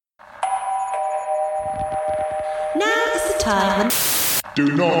time.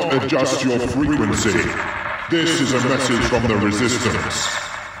 Do not adjust your frequency. This is a message from the Resistance.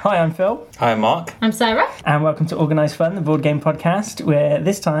 Hi, I'm Phil. Hi, I'm Mark. I'm Sarah. And welcome to Organised Fun, the board game podcast, where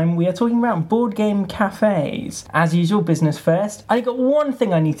this time we are talking about board game cafes. As usual, business first. I got one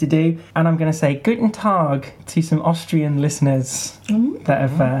thing I need to do, and I'm going to say Guten Tag to some Austrian listeners that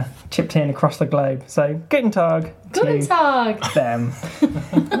have chipped in across the globe. So, Guten Tag Guten Tag. them.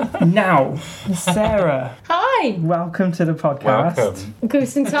 Now, Sarah. Hi. Welcome to the podcast. Welcome.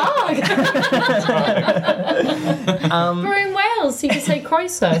 Guten Tag. We're in Wales, so you can say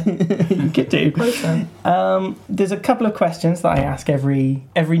Croeso. You could do. Croeso. There's a couple of questions that I ask every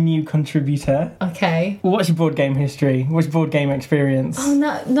new contributor. Okay. What's your board game history? What's your board game experience? Oh,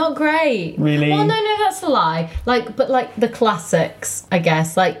 no, not great. Really? Well, no, that's a lie. But the classics, I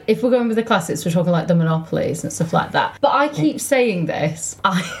guess. Like, if we're going with the classics, we're talking like the Monopolies and stuff like that. But I keep saying this.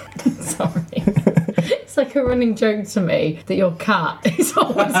 Sorry. It's like a running joke to me that your cat is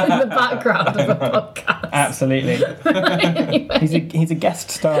always in the background of a podcast. Absolutely. Anyway. He's a guest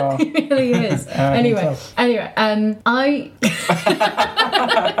star. He really is. Anyway,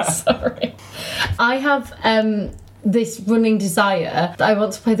 sorry. I have this running desire that I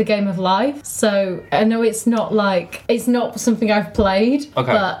want to play the game of life. So I know it's not something I've played,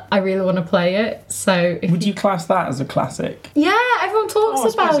 Okay. but I really want to play it. So Would you class that as a classic? yeah, everyone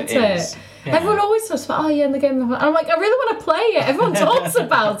talks about it is. Yeah. Everyone always talks about, in the game of life. I'm like, I really want to play it. Everyone talks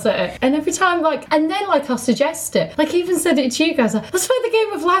about it. And every time, I'll suggest it. Like, I even said it to you guys. Like, let's play the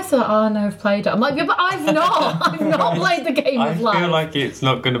game of life. They're like, oh, no, I've played it. I'm like, yeah, but I've not. I've not played the game of life. I feel like it's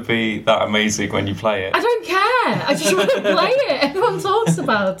not going to be that amazing when you play it. I don't care. I just want to play it. Everyone talks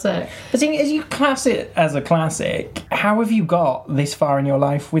about it. The thing is, you class it as a classic. How have you got this far in your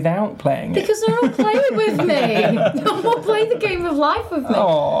life without playing it? Because they're all playing with me. No one play the game of life with me.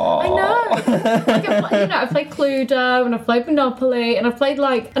 Aww. I know. I've played Cluedo and I've played Monopoly and I've played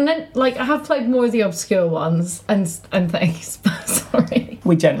I have played more of the obscure ones and things. But sorry,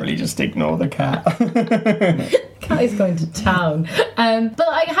 We generally just ignore the cat. cat is going to town. But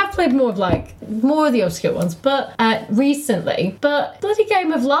I have played more of the obscure ones. But recently, bloody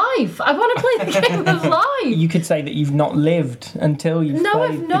game of life. I want to play the game of life. You could say that you've not lived until you've No,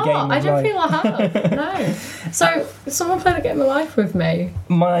 played I've the not. game of I don't life. feel I have. No. So someone play the game of life with me.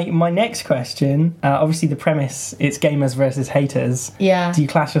 My next question, obviously the premise, it's gamers versus haters. Yeah. Do you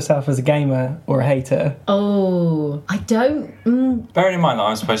class yourself as a gamer or a hater? Oh, I don't. Bearing in mind that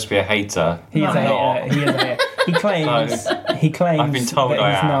I'm supposed to be a hater. He is I'm a not. hater. He is a hater. He claims I've been told that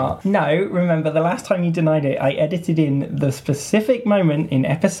I he's am. not. No, remember the last time you denied it, I edited in the specific moment in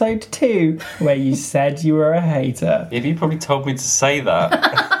episode 2 where you said you were a hater. If you probably told me to say that.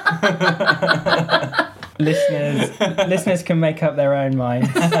 Listeners can make up their own minds.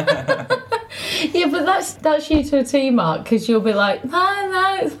 Yeah, but that's you to a T, Mark, because you'll be like,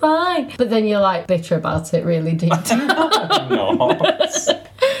 no, it's fine. But then you're bitter about it really deep down. I'm not.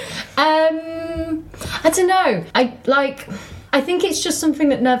 I don't know. I think it's just something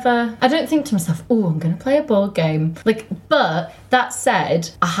that I don't think to myself, oh, I'm going to play a board game. But that said,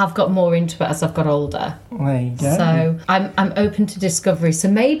 I have got more into it as I've got older. There you go. So I'm open to discovery. So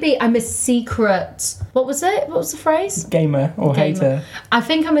maybe I'm a secret... What was it? What was the phrase? Gamer or hater. I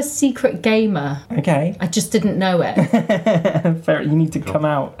think I'm a secret gamer. Okay. I just didn't know it. Fair, you need to come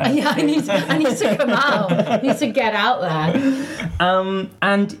out. Yeah, I need to come out. I need to get out there.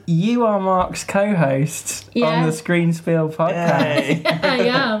 And you are Mark's co-host on the Screenspiel podcast. Yay. I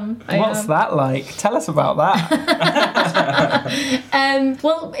am. What's that like? Tell us about that.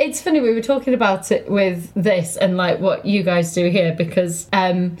 Well, it's funny, we were talking about it with this and what you guys do here because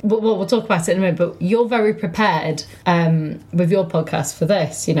we'll talk about it in a minute, but you're very prepared with your podcast for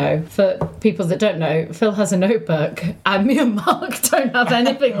this, for people that don't know. Phil has a notebook and me and Mark don't have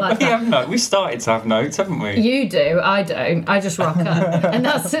anything like that. We started to have notes, haven't we? You do, I don't. I just rock up. And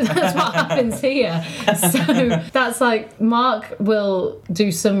that's what happens here. So that's Mark will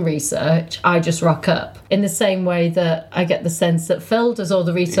do some research, I just rock up. In the same way that I get the sense that Phil does all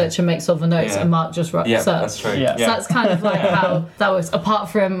the research and makes all the notes and Mark just rocks up. Yeah, that's true. Yeah. So that's kind of how that works. Apart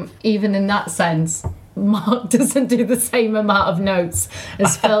from, even in that sense, Mark doesn't do the same amount of notes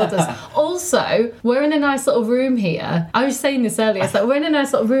as Phil does. Also, we're in a nice little room here. I was saying this earlier. It's we're in a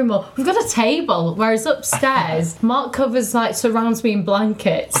nice little room. We've got a table, whereas upstairs, Mark surrounds me in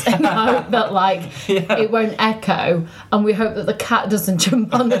blankets and hope that it won't echo. And we hope that the cat doesn't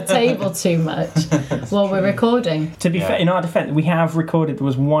jump on the table too much while we're recording. To be fair, in our defence, we have recorded. There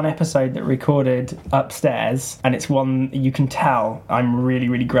was one episode that recorded upstairs, and it's one you can tell I'm really,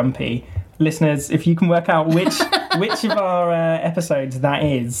 really grumpy. Listeners, if you can work out which of our episodes that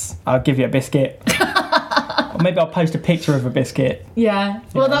is, I'll give you a biscuit. Maybe I'll post a picture of a biscuit. Yeah.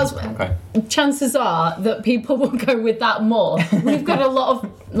 Well, that's Okay. chances are that people will go with that more. We've got a lot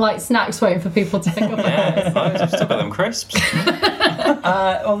of like snacks waiting for people to pick up. Yeah, I've still got them crisps.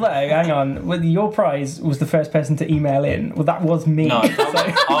 Although, hang on, well, your prize was the first person to email in. Well, that was me. No, you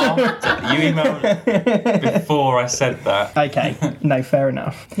emailed before I said that. Okay, no, fair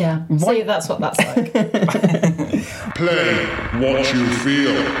enough. Yeah. See, that's what that's like. Play what you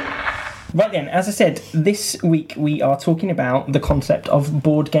feel. Right then, as I said, this week we are talking about the concept of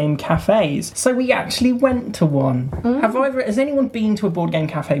board game cafes. So we actually went to one. Has anyone been to a board game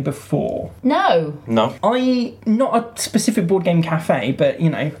cafe before? No. No. Not a specific board game cafe, but, you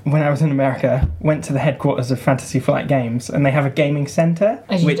know, when I was in America, went to the headquarters of Fantasy Flight Games, and they have a gaming centre,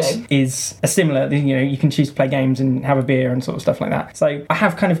 As you which do. is a similar, you know, you can choose to play games and have a beer and sort of stuff like that. So I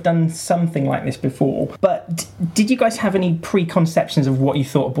have kind of done something like this before, but did you guys have any preconceptions of what you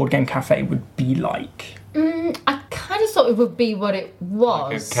thought a board game cafe would be like? I kind of thought it would be what it A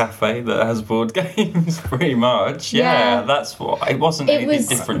was. cafe that has board games, pretty much. Yeah. Yeah, that's what. It wasn't It anything was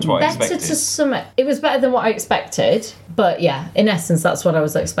different to what I better expected. to some. It was better than what I expected, but yeah, in essence, that's what I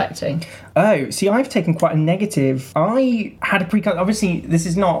was expecting. Oh, see, I've taken quite a negative. I had a obviously, this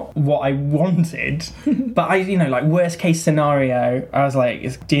is not what I wanted, but like worst case scenario, I was like,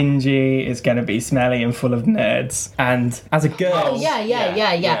 it's dingy, it's going to be smelly and full of nerds. And as a girl, Oh yeah.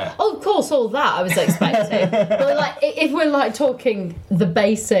 yeah. Oh, of course, all that I was expecting. But like, if we're like talking the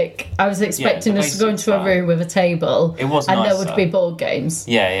basic, I was expecting the us to go basics into a are- room with a table, It was and there nicer. would be board games.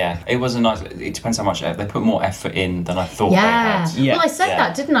 Yeah. It was a nice. It depends how much they put more effort in than I thought Yeah. they had. Yeah. Well, I said Yeah.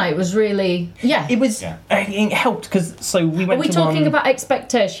 that, didn't I? It was really it was, Yeah. it helped because, so we Are went we to talking one... about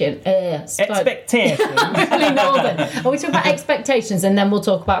expectation? Expectations. Really northern. Are we talking about expectations and then we'll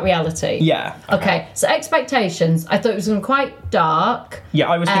talk about reality? Yeah. Okay, so expectations, I thought it was going to be quite dark. Yeah,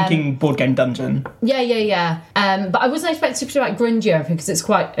 I was thinking board game dungeon. Yeah. But I wasn't expecting it to be like grungy or anything because it's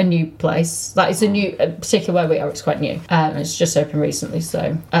quite a new place. Like it's a new, particularly where we are, it's quite new. It's just opened recently,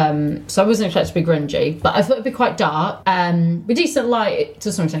 so I wasn't expecting it to be grungy, but I thought it'd be quite dark. With decent light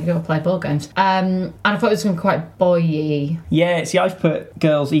to some extent, go play board games. And I thought it was going to be quite boy-y. Yeah, see, I've put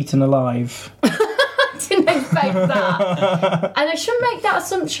girls eaten alive. Didn't expect that. And I shouldn't make that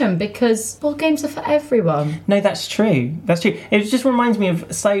assumption because board games are for everyone. No, that's true. That's true. It just reminds me of,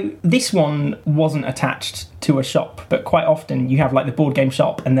 so this one wasn't attached to a shop, but quite often you have like the board game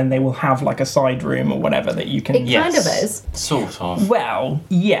shop and then they will have like a side room or whatever that you can... It kind of is. Sort of. Well,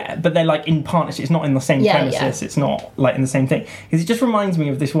 yeah, but they're like in partnership. It's not in the same Yeah, premises. yeah. It's not like in the same thing. Because it just reminds me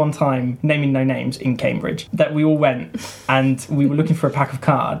of this one time, naming no names, in Cambridge, that we all went and we were looking for a pack of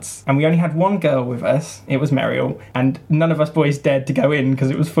cards and we only had one girl with us. It was Muriel, and none of us boys dared to go in because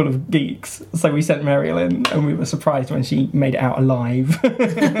it was full of geeks. So we sent Muriel in and we were surprised when she made it out alive.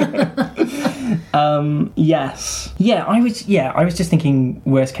 Yes. Yeah, I was just thinking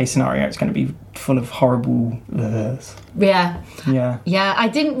worst case scenario, it's going to be full of horrible... Yeah. Yeah. I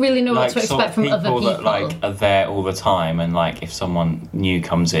didn't really know what to sort expect of from other people. that like are there all the time, and like if someone new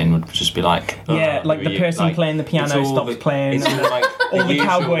comes in, would just be like, Yeah, "Oh, like who the are you?" person Like, playing the piano it's all stops playing. It's all like All the usual-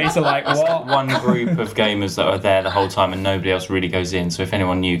 cowboys are like, what? One group of gamers that are there the whole time, and nobody else really goes in. So if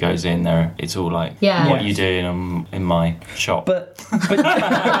anyone new goes in, there it's all like, Yeah. what Yes. are you doing in my shop? But what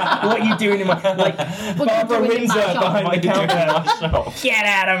are you doing in my... Like, What Barbara are you doing in my Windsor shop? behind What the are you doing in counter. my shop? Get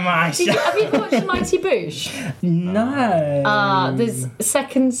out of my Have you watched The Mighty Boosh? No. There's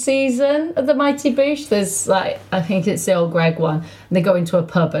second season of The Mighty Boosh. There's like, I think it's the old Greg one. And they go into a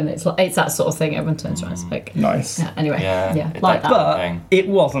pub and it's that sort of thing. Everyone turns around and speak. Nice. Yeah, anyway, Yeah, like that. But thing. it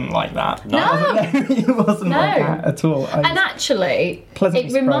wasn't like that. No. It wasn't like No. that at all. And actually, Pleasantly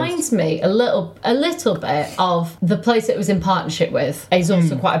it reminds me a little bit of the place it was in partnership with. It's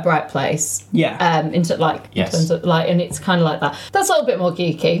also quite a bright place. Yeah. In Yes. terms of like, and it's kind of like that. That's a little bit more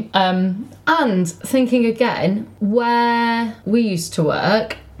geeky. And thinking again, where we used to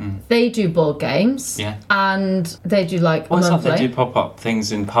work, they do board games. Yeah. And they do like Well, it's like monthly. they do pop-up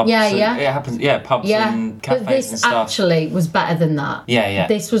things in pubs. Yeah, and yeah. It happens, pubs Yeah, and but cafes this and stuff. actually was better than that. Yeah.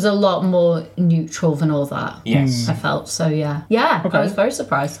 This was a lot more neutral than all that. Yes. I felt so. Yeah. Okay. I was very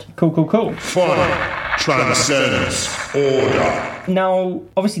surprised. Cool. Fun transcends order. Now,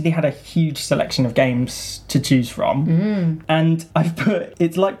 obviously, they had a huge selection of games to choose from, and I've put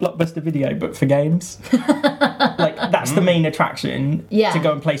it's like Blockbuster Video, but for games. Like that's the main attraction. Yeah. To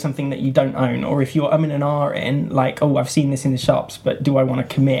go and play something that you don't own, or if you're umming and ahhing, like, oh, I've seen this in the shops, but do I want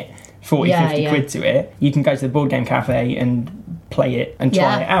to commit 40, Yeah, 50 yeah. quid to it? You can go to the board game cafe and play it and try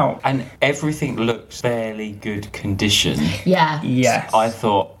Yeah. it out. And everything looks fairly good condition. Yeah. Yes. I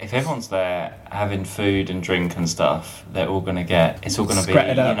thought if everyone's there having food and drink and stuff, they're all going to it's all going to be,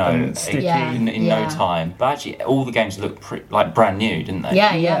 Scratted up you know, and sticky. Yeah. in Yeah. no time. But actually, all the games look like brand new, didn't they?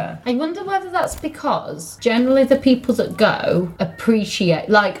 Yeah, Yeah. yeah. I wonder whether that's because generally the people that go appreciate,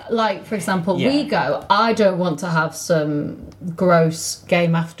 like for example, Yeah. we go. I don't want to have some gross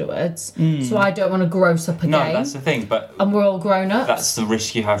game afterwards, so I don't want to gross up a No, game. that's the thing. But And we're all grown ups. that's the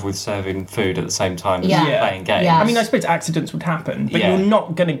risk you have with serving food at the same time as Yeah. playing games. Yeah. I mean, I suppose accidents would happen, but Yeah. you're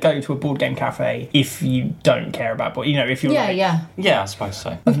not going to go to a board game cafe if you don't care about board. You know, if you're Yeah, like, yeah. Yeah, I suppose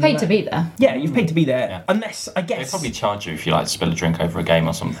so. We've paid to be there. yeah, you've paid to be there. Yeah. Unless, I They guess. probably charge you if you like to spill a drink over a game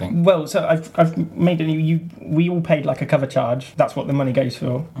or something. Well, so I've made we all paid like a cover charge. That's what the money goes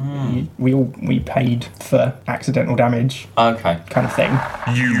for. We paid for accidental damage Okay. kind of thing.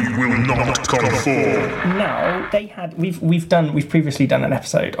 You will not conform. Now we've previously done an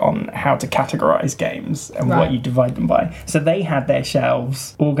episode on how to categorize games and what Right. you divide them by. So they had their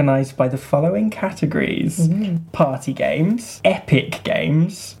shelves organized by the following categories: party games, epic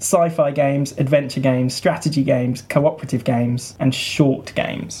games, sci-fi games, adventure games, strategy games, cooperative games, and short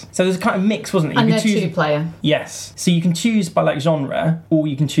games. So there's a kind of mix, wasn't it? And You they're could choose, 2-player. yes. So you can choose by like genre, or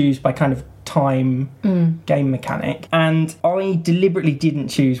you can choose by kind of time game mechanic, and I deliberately didn't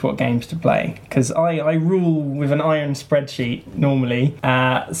choose what games to play because I rule with an iron spreadsheet normally,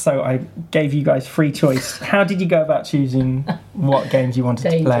 so I gave you guys free choice. How did you go about choosing what games you wanted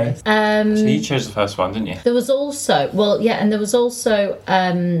to play? Dangerous. So you chose the first one, didn't you? There was also, and there was also,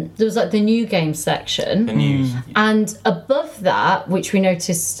 there was like the new game section. The news. And above that, which we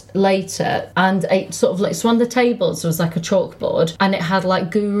noticed later, and it sort of like, so on the tables there was like a chalkboard and it had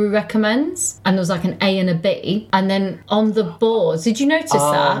like guru recommends, and there was like an A and a B, and then on the boards, did you notice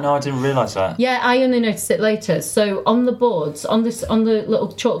Oh, that? no, I didn't realise that. Yeah, I only noticed it later. So on the boards, on the little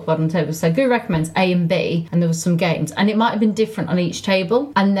chalkboard on the table, so Guru recommends A and B, and there was some games, and it might have been different on each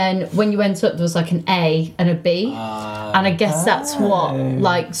table. And then when you went up, there was like an A and a B, and I guess that's what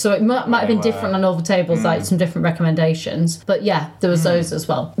so it might have been different on all the tables, like some different recommendations. But yeah, there was those as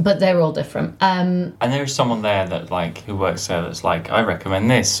well, but they were all different. And there is someone there that who works there that's like, I recommend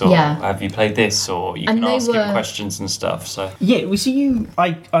this, or Yeah. have you played this, or you And can they ask him were- questions and stuff. So Yeah, so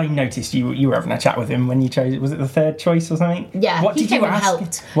I noticed you were having a chat with him when you chose. Was it the third choice or something? Yeah, What he did came you and ask?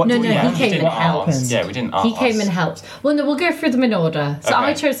 helped. What No, did no, you he ask? came we and didn't helped. ask. Yeah, we didn't ask. He came and helped. Well, no, we'll go through them in order. So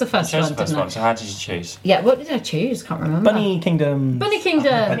I Okay. chose the first You chose one, the first didn't one. I? So how did you choose? Yeah, what did I choose? Can't remember. Bunny Kingdom. Bunny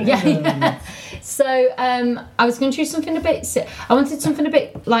Kingdom. Yeah. So I was going to choose something a bit. I wanted something a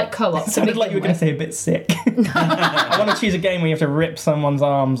bit like co-op. It sounded like you were going to say a bit sick. I want to choose a game where you have to rip someone's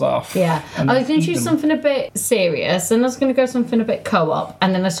arms off. Yeah, and I was going eat to choose them. something a bit serious, and I was going to go something a bit co-op,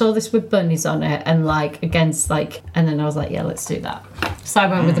 and then I saw this with bunnies on it, and like against like, and then I was like, yeah, let's do that. So I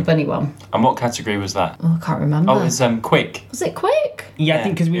went with the bunny one. And what category was that? Oh, I can't remember. Oh, it was quick. Was it quick? Yeah, I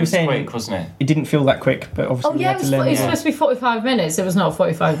think because we it were was saying quick, wasn't it? it didn't feel that quick, but obviously Oh we yeah, had it to was, learn. it's Yeah. supposed to be 45 minutes. It was not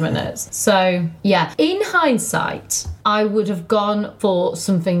 45 minutes. So yeah, in hindsight, I would have gone for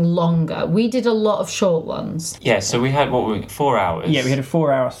something longer. We did a lot of short ones. Yeah, so we had 4 hours. Yeah, we had a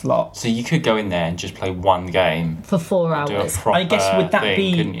 4-hour slot. So you could go in there and just play one game. For 4 Do a hours. proper I guess would that thing,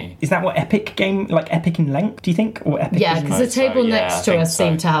 be? couldn't you? Is that what epic game like epic in length? Do you think or epic? Yeah, in- because the So, table yeah, next I to think us so.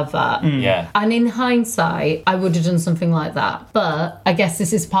 seemed to have that. Yeah. And in hindsight, I would have done something like that. But I guess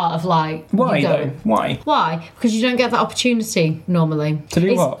this is part of like Why you though? going. Why? Why? Because you don't get that opportunity normally. To do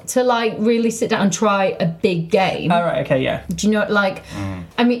It's what? To like really sit down and try a big game. Oh right, okay, yeah. Do you know, like,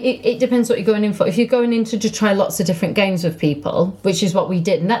 I mean, it depends what you're going in for. If you're going in to just try lots of different games with people, which is what we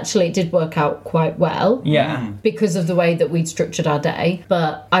did, and actually it did work out quite well. Yeah. Because of the way that we'd structured our day.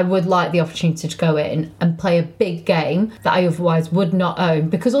 But I would like the opportunity to go in and play a big game that I otherwise would not own.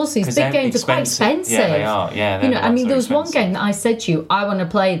 Because also these 'Cause big they're games are quite expensive. Yeah, they are. Yeah, they're You know, the I ones mean, that there are was one expensive. game that I said to you, I want to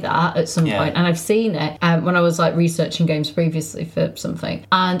play that at some Yeah. point, and I've seen it when I was like researching games previously for something,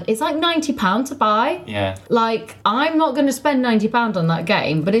 and it's like £90 to buy. Yeah. Like, I'm not going to spend £90 on that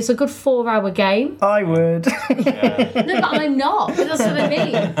game, but it's a good 4-hour game. I would. No, but I'm not. That's what I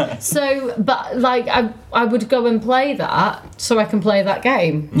mean. So, but like, I would go and play that so I can play that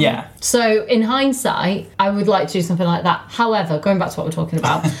game. yeah. So, in hindsight, I would like to do something like that. However, going back to what we're talking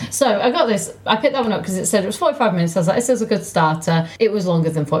about, so I got this. I picked that one up because it said it was 45 minutes. I was like, this is a good starter. It was longer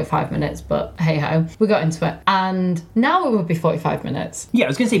than 45 minutes, but hey ho, we got into it, and now it would be 45 minutes. Yeah, I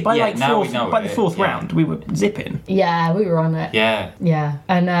was going to say by Yeah, like now we fourth, know by the it, fourth yeah. round we were zipping. Yeah, we were on it. Yeah. Yeah,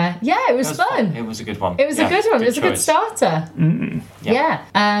 and it was fun. It was a good one. It was a good one. It was a good choice. starter. Yeah.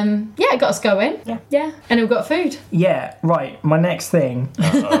 It got us going. Yeah. And we've got food. Yeah, right. My next thing,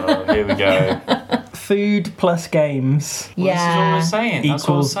 Oh, here we go. food plus games Well, this is what we're saying. That's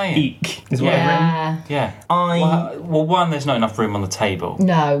what I was equals saying. eek. Is what I've written. Yeah. Yeah. Well, one, there's not enough room on the table.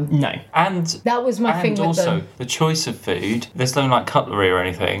 No. No. And That was my thing and with also the choice of food. There's no like cutlery or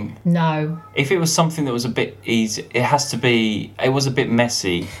anything. No. If it was something that was a bit easy, it has to be. It was a bit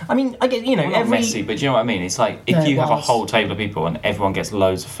messy. I mean, I get, Well, not messy, but do you know what I mean? It's like if No, it you have a was. whole table of people and everyone gets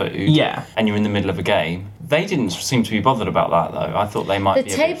loads of food. Yeah. And you're in the middle of a game. They didn't seem to be bothered about that though. I thought they might The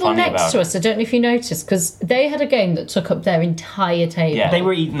be a bit table funny next about to it. us, I don't know if you noticed, because they had a game that took up their entire table. Yeah. They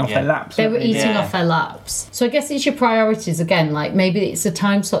were eating off Yeah. their laps. They were weren't eating Yeah. off their laps. So I guess it's your priorities again. Like maybe it's a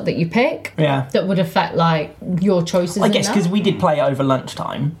time slot that you pick Yeah. that would affect like your choices. I in guess that. because we did play over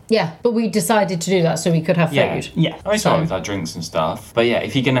lunchtime. Yeah, but we decided to do that so we could have Yeah. food. Yeah. I mean, it's So- alright with like drinks and stuff. But yeah,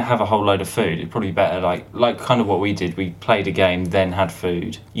 if you're gonna have a whole load of food, it'd probably be better like kind of what we did. We played a game, then had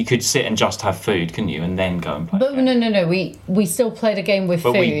food. You could sit and just have food, couldn't you? And then go and play. But a game. no. We still played a game with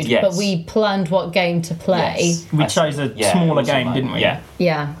But food, yes. but we planned what game to play. Yes. We I chose a yeah, smaller it wasn't game, like- didn't we? Yeah.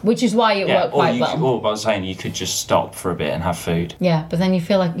 Yeah, which is why it Yeah, worked quite well. Or I was saying you could just stop for a bit and have food. Yeah, but then you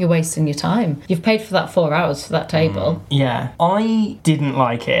feel like you're wasting your time. You've paid for that 4 hours for that table. Yeah. I didn't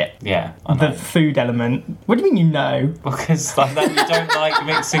like it. Yeah, I know. The food element. What do you mean you know? Because like that, you don't like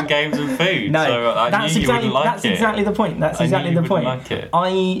mixing games and food. No, so I that's knew you exactly wouldn't like that's it. exactly the point. That's I knew exactly you the wouldn't point. like it.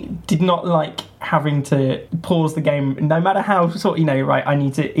 I did not like having to pause the game, no matter how sort. Right, I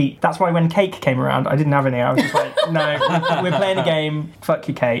need to eat. That's why when cake came around, I didn't have any. I was just like, no, we're playing a game. Fuck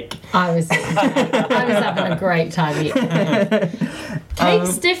your cake. I was having a great time eating.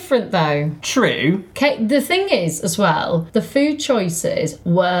 Cake's different though. True. Cake, the thing is, as well, the food choices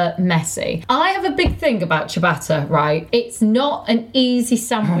were messy. I have a big thing about ciabatta, right? It's not an easy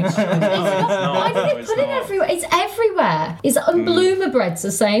sandwich. It's not. Why No, do they it's put it not. everywhere? It's everywhere. It's bloomer bread's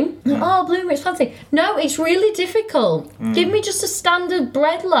the same. Oh, bloomer, it's fancy. No, it's really difficult. Give me just a standard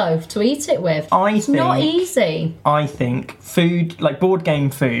bread loaf to eat it with. It's not easy. I think food, like board game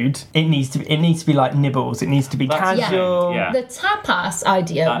food, it needs to be like nibbles. It needs to be That's- casual. Yeah. The tapas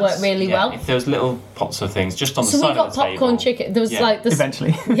idea That's- worked really yeah, well. If there was little pots of things just on the So side we got of the popcorn table. chicken. There was Yeah. like this.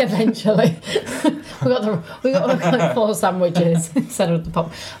 Eventually. Yeah, eventually. we got like 4 sandwiches instead of the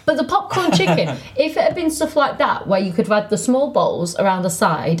pop. But the popcorn chicken, if it had been stuff like that, where you could have had the small bowls around the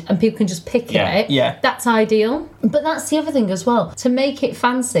side and people can just pick Yeah. it, Yeah. that's ideal. But that's the other thing as well. To make it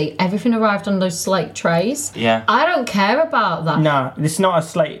fancy, everything arrived on those slate trays. Yeah. I don't care about that. No, it's not a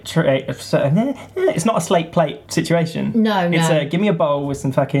slate tray. It's not a slate plate situation. No, It's no. give me a bowl with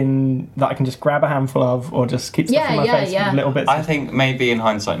some fucking that I can just grab a handful of, or just keep stuff Yeah, in my yeah, face yeah. with little bits. I think maybe in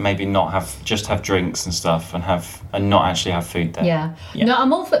hindsight, maybe not have drinks and stuff and not actually have food there. Yeah. No,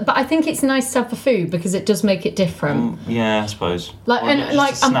 I'm all for, but I think it's nice to have the food because it does make it different. Yeah, I suppose. Like, Or and, just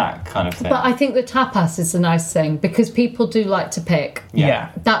like, a snack kind of thing. But I think the tapas is the nice thing because people do like to pick. yeah.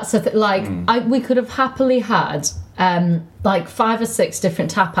 That's like we could have happily had like 5 or 6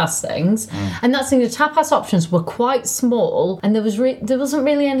 different tapas things, and that's the thing. The tapas options were quite small, and there wasn't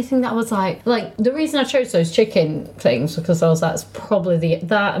really anything that was like the reason I chose those chicken things because I was like, it's probably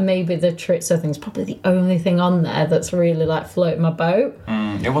that and maybe the chorizo thing's probably the only thing on there that's really like floating my boat.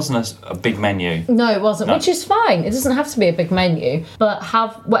 It wasn't a big menu. No, it wasn't, No. which is fine. It doesn't have to be a big menu, but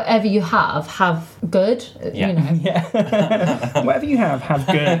have whatever you have good. Yeah. You know. Yeah. Whatever you have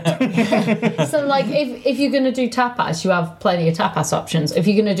good. So, like, if you're going to do tapas, you have plenty of tapas options. If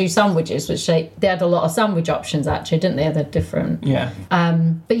you're going to do sandwiches, which they had a lot of sandwich options, actually, didn't they? They're different. Yeah.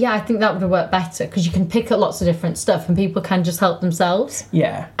 But yeah, I think that would have worked better because you can pick at lots of different stuff and people can just help themselves.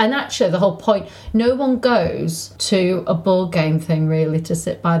 Yeah. And actually, the whole point, no one goes to a board game thing really to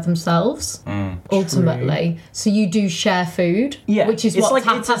sit by themselves, ultimately. So you do share food, Yeah. which is what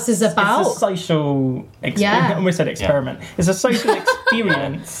tapas is about. It's a social experiment. Yeah. I almost said experiment. It's a social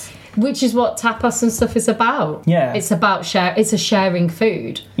experience. Which is what tapas and stuff is about. Yeah. It's about it's a sharing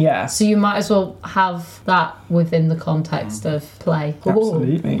food. Yeah. So you might as well have that within the context of play.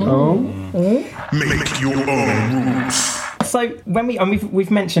 Absolutely. Make your own rules. So when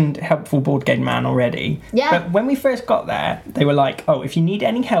we've mentioned Helpful Board Game Man already. Yeah. But when we first got there, they were like, "Oh, if you need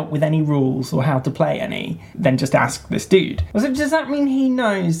any help with any rules or how to play any, then just ask this dude." So does that mean he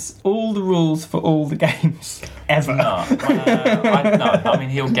knows all the rules for all the games ever? No, I mean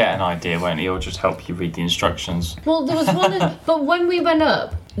he'll get an idea, won't he? He'll just help you read the instructions. Well, there was one, but when we went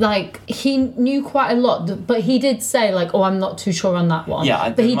up, like he knew quite a lot, but he did say like, "Oh, I'm not too sure on that one." Yeah,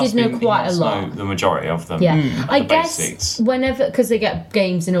 but he did know quite a lot. Know the majority of them. Yeah, I the guess basics. whenever because they get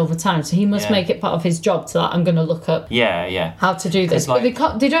games in all the time, so he must Yeah. make it part of his job to like, I'm going to look up Yeah. how to do this. 'Cause,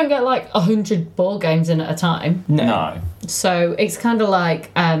 But they don't get like 100 board games in at a time. No. So it's kind of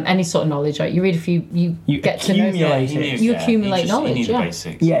like any sort of knowledge. Right? You read a few, you get to know. accumulate things. it. You accumulate knowledge, You knew the yeah.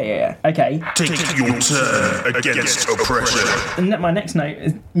 basics. Yeah. Okay. Take your turn against oppression. And my next note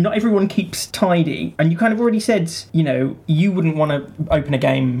is not everyone keeps tidy. And you kind of already said, you wouldn't want to open a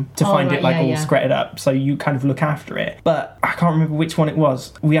game to find it all scratted up. So you kind of look after it. But I can't remember which one it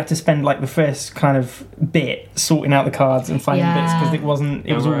was. We had to spend the first kind of bit sorting out the cards and finding bits because it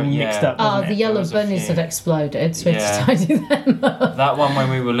was all mixed up. Oh, Wasn't the it? yellow bunnies had exploded, so we had to tidy them up. That one when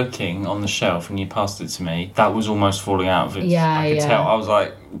we were looking on the shelf and you passed it to me, that was almost falling out of it. Yeah, I could yeah. tell. I was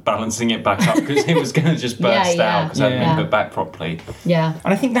like balancing it back up because it was going to just burst out because it hadn't Yeah. been put back properly. Yeah.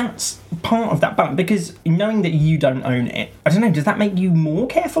 And I think that's part of that balance because knowing that you don't own it, I don't know, does that make you more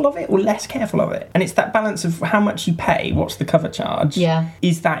careful of it or less careful of it? And it's that balance of how much you pay, what's the cover charge? Yeah.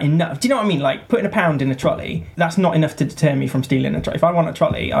 Is that enough? Do you know what I mean? Like putting £1 in a trolley, that's not enough to deter me from stealing a trolley. If I want a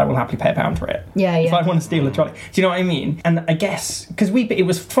trolley, I will happily pay £1 for it. Yeah, If yeah. I want to steal a trolley. Do you know what I mean? And I guess, because it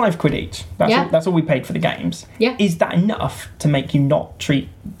was £5 each. That's all we paid for the games. Yeah. Is that enough to make you not treat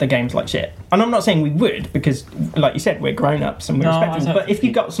the games like shit? And I'm not saying we would, because like you said, we're grown-ups and we're No, I respectable. don't But if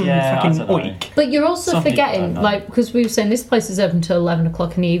you got some I fucking don't know. oik... But you're also Some people forgetting, don't know. because we were saying this place is open until 11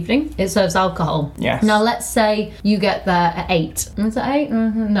 o'clock in the evening. It serves alcohol. Yes. Now, let's say you get there at 8. Is it 8?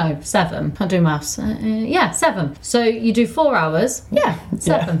 No, 7. Can't do maths. 7. So you do 4 hours. Yeah,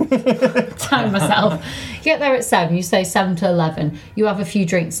 7. Time myself. You get there at 7. You say 7 to 11. You have a few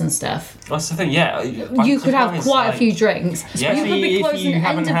drinks and stuff. That's the thing, yeah. You could have quite a few drinks. Yeah. You could be if closing you end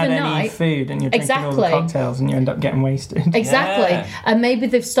haven't of had the any night. food and you're drinking all the Exactly. cocktails and you end up getting wasted. Exactly. Yeah. And maybe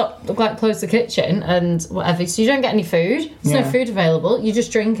they've closed the kitchen and whatever, so you don't get any food. There's no food available. You're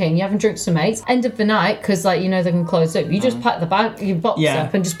just drinking. You're having drinks with mates. End of the night, because they can close up. You just pack the bag, your box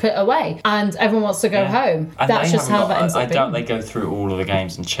up and just put it away. And everyone wants to go home. And That's they just how haven't that ends I up doubt being. they go through all of the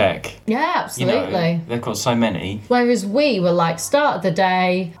games and check. Yeah, absolutely. They've got so many. Whereas we were like, start of the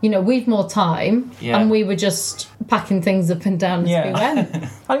day, we've more time. Yeah. And we were just packing things up and down as we went.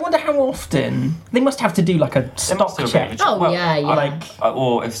 I wonder how often they must have to do like a They stock must do a bit check. of a check. Oh, yeah. Like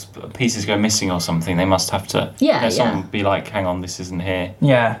Or if pieces go missing or something, they must have to. Someone be like, "Hang on, this isn't here."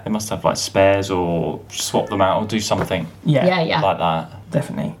 yeah, They must have like spares or swap them out or do something Yeah. like that.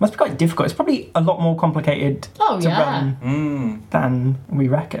 definitely. Must be quite difficult. It's probably a lot more complicated Oh, to yeah. run than we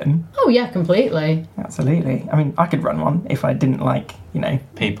reckon. Oh, yeah, completely. Absolutely. I mean, I could run one if I didn't like,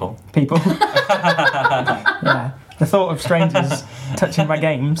 People. people. Yeah. The thought of strangers touching my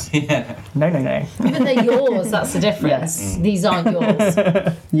games. Yeah. No. But they're yours, that's the difference. Yes. These aren't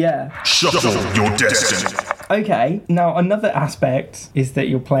yours. Yeah. Shuffle your destiny. Okay. Now, another aspect is that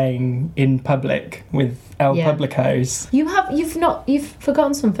you're playing in public with El Yeah. Publicos. You've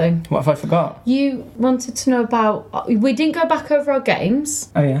forgotten something. What have I forgot? You wanted to know about. We didn't go back over our games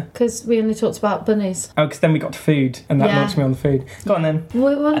Oh, yeah. because we only talked about bunnies. Oh, because then we got to food, and that Yeah. launched me on the food. Go on then. We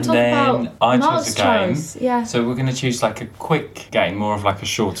want And to talk then about I Mark's chose a game. choice. Yeah. So we're going to choose like a quick game, more of like a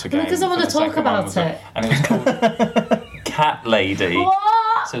shorter game. Because I want for to the talk second one about was it. And it was called Cat Lady. What?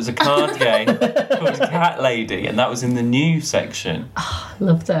 So it was a card game called Cat Lady, and that was in the new section.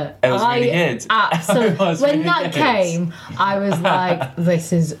 Loved it. It was really good. Absolutely. It was When really that good. came, I was like,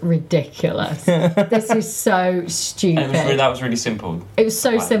 "This is ridiculous. This is so stupid." And that was really simple. It was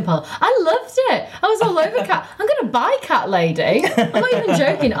so simple. I loved it. I was all over Cat. I'm going to buy Cat Lady. I'm not even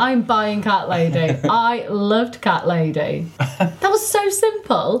joking. I'm buying Cat Lady. I loved Cat Lady. That was so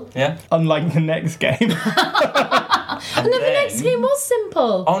simple. Yeah. Unlike the next game. And then the next game was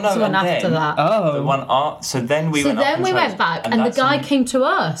simple. Oh, no, So one and after then- that. Oh. The one art. So then we So went up then and we chose- went back, and the that's guy when- came to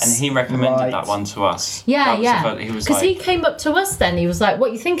us. And he recommended Right. that one to us. Yeah, That was yeah. the first- he was Because like, he came up to us then. He was like,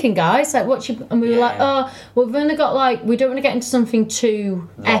 "What you thinking, guys? Like, what you?" And we were Yeah. like, "Oh, well, we've only got we don't want to get into something too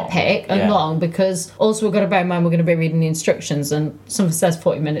epic and yeah. long because also we've got to bear in mind we're going to be reading the instructions and something says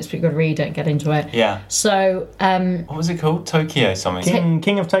 40 minutes, but you've got to read it and get into it." Yeah. So, What was it called? Tokyo something.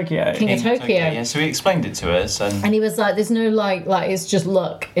 King of Tokyo. King of Tokyo. Yeah, so he explained it to us, and And he was like, "There's no like it's just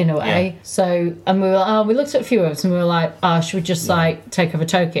luck in a way." Yeah. So, and we were like, "Oh, we looked at a few of us and we were like, should we just take over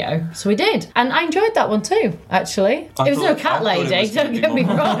Tokyo?" So we did, and I enjoyed that one too. Actually, it was no Cat Lady. Don't get me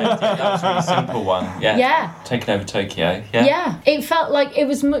wrong. That was a really simple one. Yeah. Yeah. Taking over Tokyo. Yeah. Yeah, it felt like it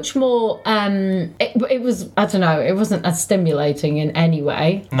was much more. It was. I don't know. It wasn't as stimulating in any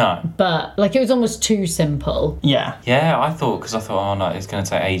way, No. but like it was almost too simple. Yeah. Yeah, I thought, oh no, it's going to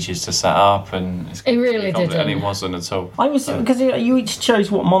take ages to set up, and it's It gonna be really complicated, didn't. and it wasn't at all. I was because you each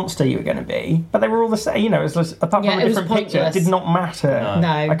chose what monster you were going to be, but they were all the same. It was just, apart Yeah, from a it was different picture, it pointless. did not matter. No.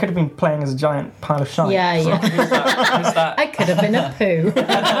 I could have been playing as a giant pile of shite. Yeah, yeah. Who's that? I could have been a poo.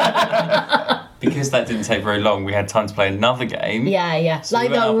 because that didn't take very long, we had time to play another game. Yeah. So Like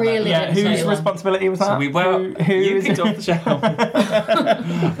we went that up and really Yeah, didn't take whose long. responsibility was that? So we went. You picked off the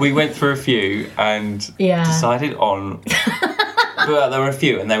shelf. We went through a few and Yeah. decided on. Well, there were a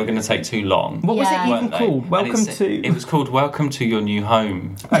few, and they were going to take too long. What was Yeah. it even weren't they? called? And Welcome it's- to. It was called Welcome to Your New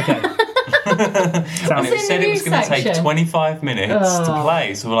Home. Okay. And Sounds it in said the it was going to take section? 25 minutes to Oh.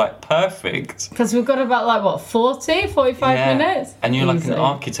 play. So we're like, perfect. Because we've got about like what 45 Yeah. minutes. And you're like Easy. an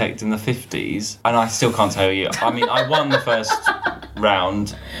architect in the 50s. And I still can't tell you. I mean, I won the first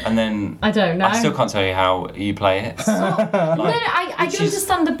round, and then I don't know. I still can't tell you how you play it. No, I Which can is-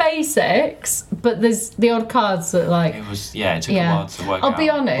 understand the basics, but there's the odd cards that like. It was, it took a while to work I'll out. be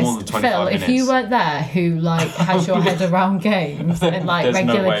More honest, than 25 Phil. minutes. If you weren't there, who like has your head around games and like There's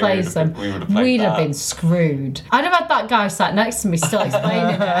no regularly way plays them, we would have played we'd have that. been screwed. I'd have had that guy sat next to me still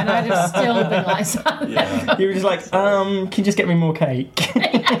explaining it, and I'd have still been like sat there. You were just like, can you just get me more cake?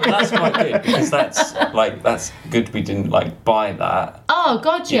 But that's quite good because that's good. We didn't like buy that. Oh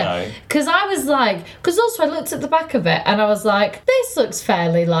god, You yeah. know. Because I was like, because also I looked at the back of it and I was like, this looks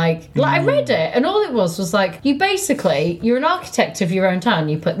fairly like I read it, and all it was like you're an architect of your own town.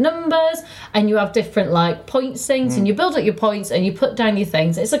 You put numbers and you have different like points things, and you build up your points and you put down your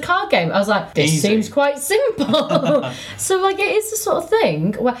things. It's a card game. I was like, this Easy. seems quite simple. So like it is the sort of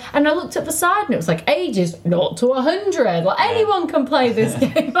thing where, and I looked at the side and it was like ages 0 to 100. Like anyone can play this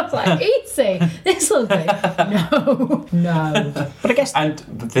game. I was like, easy. This will be no. But I guess And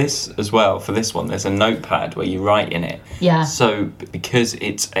this as well, for this one, there's a notepad where you write in it. Yeah. So because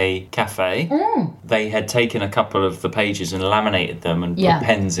it's a cafe, they had taken a couple of the pages and laminated them and Yeah. put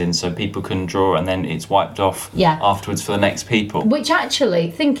pens in so people can draw, and then it's wiped off Yeah. afterwards for the next people. Which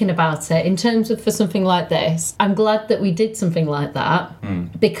actually, thinking about it, in terms of for something like this, I'm glad that we did something like that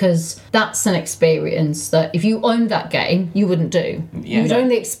because that's an experience that if you owned that game, you wouldn't do. You would Yeah.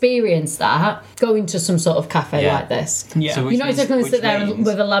 only experience that going to some sort of cafe Yeah. like this. Yeah. So which You're not means- just going to which sit there means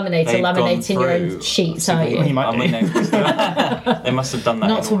with a laminator, they've gone laminating your own through- sheets, so aren't they- you? You might I do. mean, they must have done that.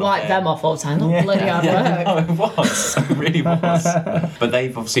 Not in to all of wipe their- them off all the time. That's bloody hard work. No, it was. It really was. But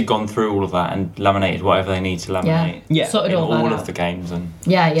they've obviously gone through all of that and laminated whatever they need to laminate. Yeah. Sorted In all that all out. of the games and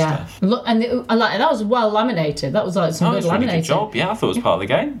Yeah. stuff. Look, and I like that was well laminated. That was like some Oh, good it's a really laminating. good job. Yeah, I thought it was part of the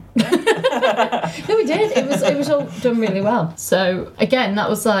game. No, we did. It was all done really well. So again, that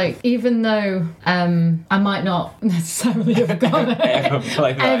was like, even though I might not necessarily have gone Ever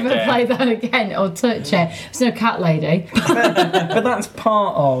play that ever again. play that again or touch it. There's no cat lady. But that's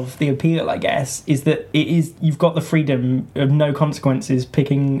part of the appeal, I guess, is that you've got the freedom of no consequences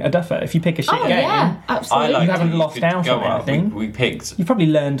picking a duffer. If you pick a shit Oh game, yeah, absolutely. I You haven't it. lost could out go on up. anything. We picked you've probably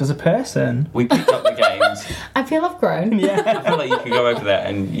learned as a person. up the games. I feel I've grown. Yeah. I feel like you could go over there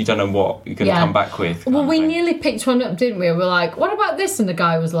and you don't know what you're going to Yeah. come back with. kind Well, of we thing. nearly picked one up, didn't we? We were like, "What about this?" And the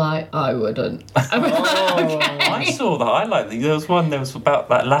guy was like, "I wouldn't." I was like, I saw that. I like there was one. There was about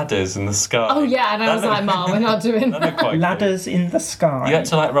like ladders in the sky. "Oh yeah," and I was like, "Mom, we're not doing That that." looked quite cool. Ladders in the sky. You had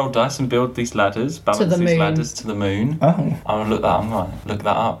to like roll dice and build these ladders, balance the these moon. ladders to the moon. Oh. I'm gonna look that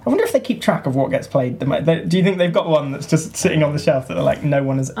up. I wonder if they keep track of what gets played. Do you think they've got one that's just sitting on the shelf that like no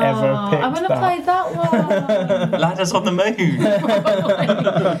one has ever Oh, picked I want to that? play that one. Ladders on the moon.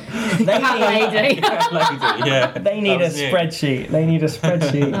 Cat lady. Lady, yeah. They need a That was it. spreadsheet. They need a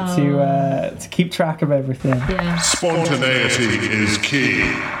spreadsheet to keep track of everything. Yeah. Spontaneity is key.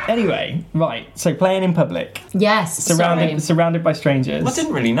 Anyway, right. So playing in public, Yes. surrounded by strangers. I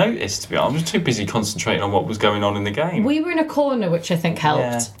didn't really notice, to be honest. I was too busy concentrating on what was going on in the game. We were in a corner, which I think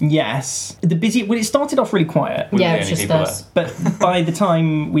helped. Yes, it started off really quiet, We were Yeah, the it was only just people us. but by the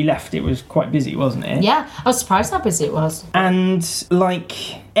time we left, it was quite busy, wasn't it? Yeah, I was surprised how busy it was. And like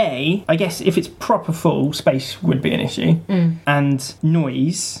I guess if it's proper full, space would be an issue. And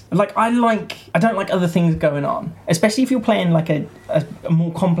noise. I don't like other things going on. Especially if you're playing like a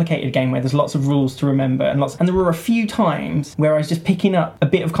more complicated game where there's lots of rules to remember and there were a few times where I was just picking up a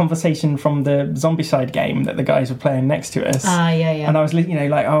bit of conversation from the Zombicide game that the guys were playing next to us. Yeah. And I was,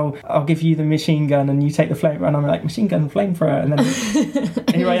 like, oh, I'll give you the machine gun and you take the flamethrower. And I'm like, machine gun, flamethrower. And then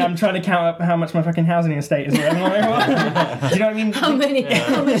anyway, I'm trying to count up how much my fucking housing estate is worth. And I'm like, what? Do you know what I mean?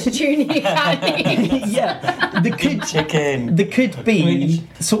 How much tuna you had? Yeah. Chicken. There could be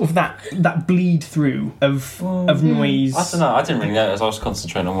sort of that bleed through of noise. I don't know. I didn't really notice. I was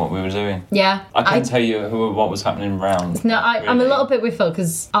concentrating on what we were doing. Yeah. I couldn't tell you what was happening around. No, I'm a really. little bit with Phil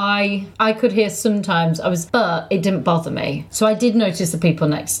because I could hear sometimes but it didn't bother me. So I did notice the people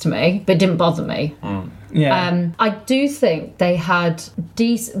next to me, but it didn't bother me. Yeah. I do think they had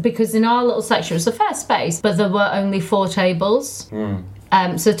decent, because in our little section it was a fair space, but there were only 4 tables.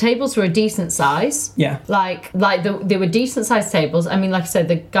 So tables were a decent size. Yeah. They were decent sized tables. I mean, like I said,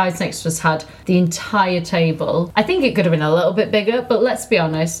 the guys next to us had the entire table. I think it could have been a little bit bigger, but let's be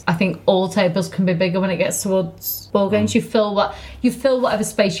honest, I think all tables can be bigger when it gets towards board games. You fill whatever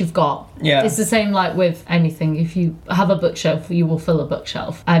space you've got. Yeah. It's the same like with anything. If you have a bookshelf, you will fill a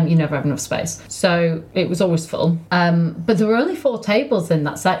bookshelf. You never have enough space. So it was always full. But there were only 4 tables in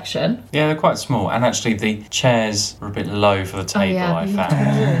that section. Yeah, they're quite small, and actually the chairs were a bit low for the table. I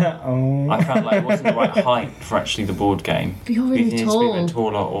found. I found like it wasn't the right height for actually the board game. But you're really It needs to be a bit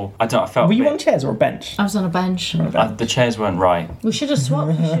taller, or I don't. I felt. Were a you bit- on chairs or a bench? I was on a bench. the chairs weren't right. We should have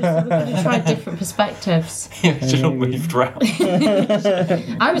swapped. We could have tried different perspectives. It should have moved round.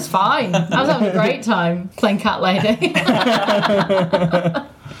 I was fine. I was having a great time playing Cat Lady.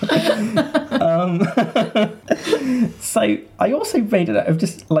 So I also made it out of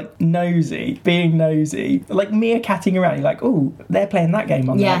just like being nosy, like meerkatting around. You're like, oh, they're playing that game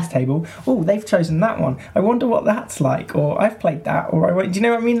on the Yeah. next table. Oh, they've chosen that one. I wonder what that's like. Or I've played that. Or do you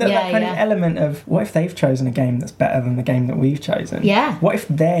know what I mean? That kind of element of what if they've chosen a game that's better than the game that we've chosen? Yeah. What if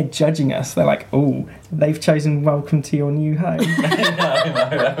they're judging us? They're like, oh, they've chosen Welcome to Your New Home.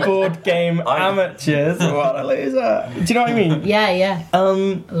 Board game amateurs. What a loser. Do you know what I mean? Yeah.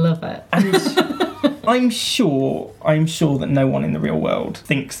 Love it. And I'm sure that no one in the real world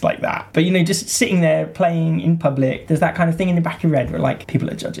thinks like that. But just sitting there playing in public, there's that kind of thing in the back of your head where like people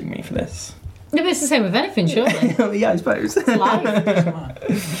are judging me for this. No, but it's the same with anything, surely. Yeah, I suppose. It's life.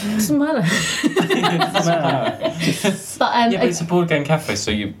 Doesn't matter. But But it's a board game cafe,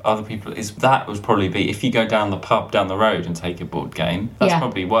 so other people that would probably be if you go down the pub down the road and take a board game. That's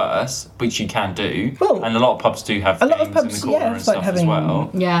probably worse, which you can do. Well, and a lot of pubs do have a games lot of pubs, in the corner and it's like stuff having- as well.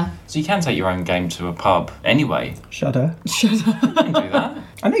 yeah. So you can take your own game to a pub anyway. Shudder. You can do that.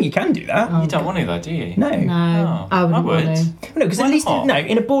 I know you can do that. You don't want to though, do you? No. No, Oh, I wouldn't I would. want to. No, because Why at least not?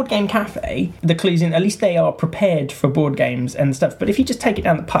 in a board game cafe, the clues in at least they are prepared for board games and stuff. But if you just take it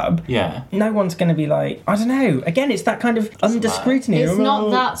down the pub, Yeah. no one's going to be like, I don't know. Again, it's that kind of under matter. scrutiny. It's not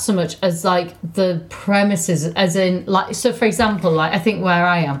that so much as like the premises, as in like, so for example, like I think where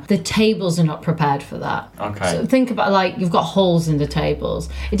I am, the tables are not prepared for that. Okay. So think about like you've got holes in the tables.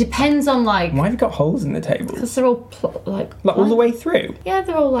 It depends on like Why have you got holes in the tables? because they're all Like all the way through? Yeah,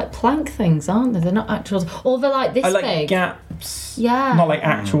 they're all like plank things, aren't they? They're not actual, or they're like this I like big. gaps. Yeah. Not like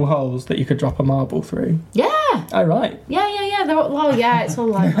actual holes that you could drop a marble through. Yeah. Oh, right. Yeah. They're all, well, yeah, it's all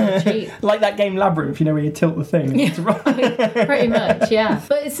like cheap. Like that game Labyrinth, where you tilt the thing. Pretty much, yeah.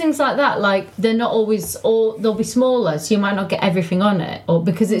 But it's things like that, like they're not always, or they'll be smaller, so you might not get everything on it, or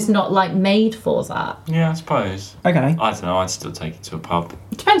because it's not like made for that. Yeah, I suppose. Okay. I don't know. I'd still take it to a pub.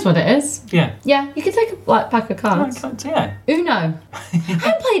 It depends what it is. Yeah. Yeah, you could take a pack of cards. Yeah. Uno. I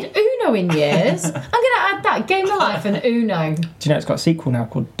haven't played Uno in years. I'm gonna add that Game of Life and Uno. Do you know it's got a sequel now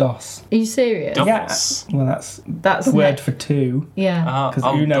called DOS? Are you serious? DOS. Yeah. Well, that's That's the word ne- for two. Yeah. Because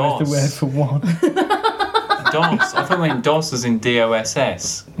Uno is the word for one. DOS. I thought you meant DOS as in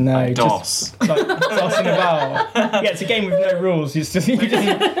DOSS. No, Like just DOS. like tossing about. Yeah, it's a game with no rules. You just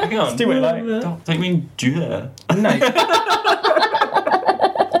Hang on. do it like Don't you mean duh? no.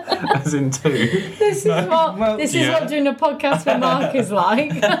 As in two. This is well, this is yeah. what doing a podcast with Mark is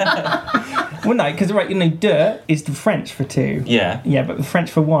like. Well, no, because deux is the French for two. Yeah. Yeah, but the French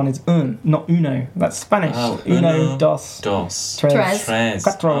for one is un, not uno. That's Spanish. Oh, Uno, uno, dos, DOS. tres. Tres. Tres.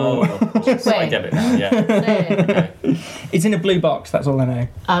 Quattro. Oh, I get it now, yeah. It's in a blue box. That's all I know.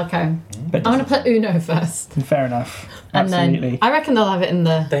 Okay. But I want to play Uno first. fair enough. And Absolutely. then I reckon they'll have it in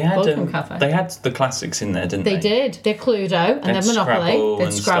the They had Boardroom Cafe. they had the classics in there, didn't they? They did. They had Cluedo and then Monopoly. Scrabble They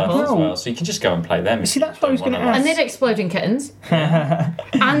had and Scrabble. stuff as well. So you can just go and play them. if See, you that's what I was don't gonna wanna, ask. And they had Exploding Kittens.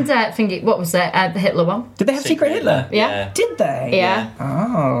 And thingy, what was it? The Hitler one. Did they have Secret Hitler? Yeah. Did they? Yeah.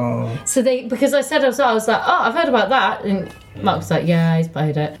 Oh. So they, because I said I was like, oh, I've heard about that. And Mark was like, yeah, he's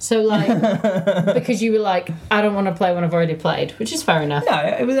played it. So like, because you were like, I don't want to play one I've already played, which is fair enough. No,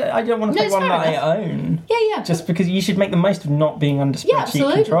 I don't want to No, play it's one fair that enough. I own. Yeah. Just because you should make the most of not being under Yeah, spreadsheet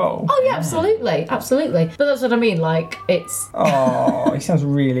absolutely. control. Oh yeah, absolutely. But that's what I mean. Like it's. Oh, he sounds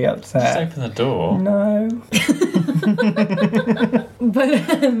really Just upset. open the door. No.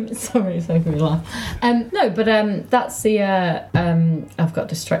 But sorry, it's making me laugh. No, but that's the. I've got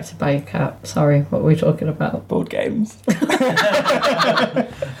distracted by a cat. Sorry, what were we talking about? Board games.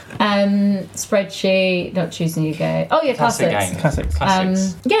 Spreadsheet, not choosing your game. Oh yeah, Classic classics. game. Classics.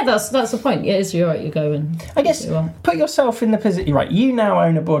 Classics. Yeah, that's the point. It is, you're right, you're going. I guess put yourself in the position. Right, you now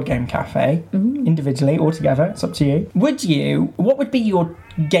own a board game cafe, individually or together. It's up to you. What would be your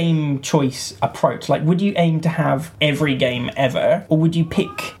game choice approach? Like, would you aim to have every game ever, or would you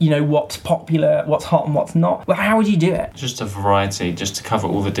pick, what's popular, what's hot, and what's not? Well, how would you do it? Just a variety, just to cover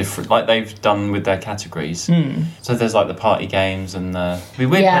all the different, like they've done with their categories. So there's like the party games and we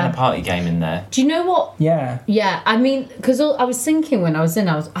playing a party game in there. Do you know what? Yeah. Yeah, I mean, because I was thinking when I was in,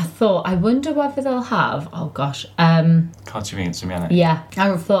 I thought, I wonder whether they'll have. Oh gosh. Cards Against Humanity. Yeah,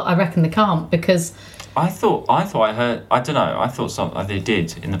 I reckon they can't because. I thought I heard. I don't know. I thought something they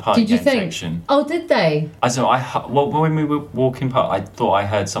did in the party Did you game think? section. Oh, did they? When we were walking past, I thought I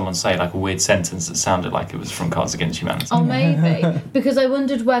heard someone say like a weird sentence that sounded like it was from Cards Against Humanity. Oh, maybe because I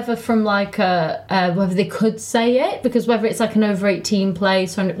wondered whether from like whether they could say it, because whether it's like an over 18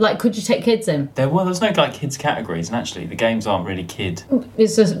 place or like could you take kids in? There's no like kids categories, and actually the games aren't really kid.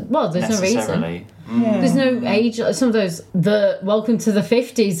 It's just there's no reason. Necessarily. There's no age. Like some of those, the Welcome to the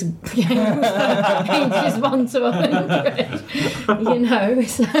 50s games, ages 1 to 100.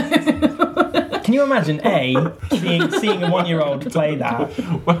 So. Can you imagine seeing a 1-year-old play that?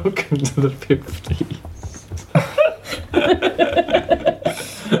 Welcome to the 50s.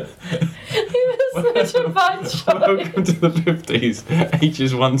 Such a bad choice. Welcome to the 50s,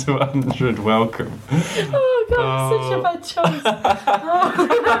 ages 1 to 100. Welcome. Oh god, such a bad choice.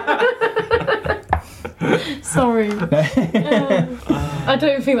 Sorry. I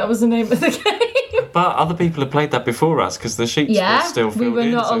don't think that was the name of the game. But other people have played that before us because the sheets were still filled we were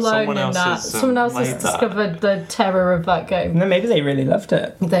in, not so alone in that. Someone else has discovered the terror of that game. No, maybe they really loved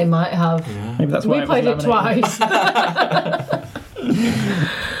it. They might have. Yeah. Maybe that's why We played it laminated. twice.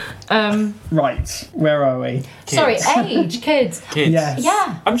 Right, where are we? Sorry, age, kids. Kids. Yes.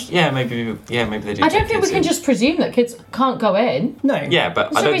 Yeah. Maybe they do. I take don't think we kids can in. just presume that kids can't go in. No. Yeah,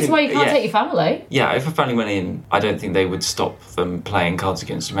 but There's I no don't reason think, why you can't take your family. Yeah, if a family went in, I don't think they would stop them playing Cards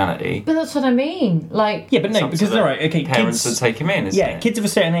Against Humanity. But that's what I mean. Like, Yeah, but It's no, up to because the all right, okay, parents kids. to take him in. Isn't Yeah, it? kids of a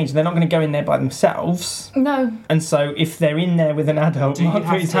certain age, they're not going to go in there by themselves. no. And so if they're in there with an adult, Do you Mark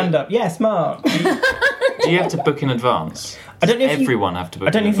have put his to- hand up. Yes, Mark. Do you have to book in advance? I don't know if Everyone have to book.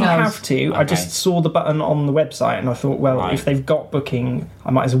 I don't know if you in No. advance. have to. I Okay. just saw the button on the website and I thought, well, Right. if they've got booking, I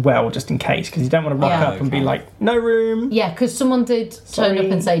might as well, just in case, because you don't want to rock Yeah. up and be Okay. like, no room. Yeah, because someone did turn up Sorry.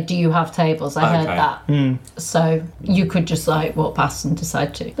 and say, "Do you have tables?" I heard Okay. that. So you could just like walk past and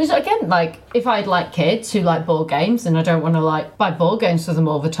decide to. But again, like if I had like kids who like board games and I don't want to like buy board games for them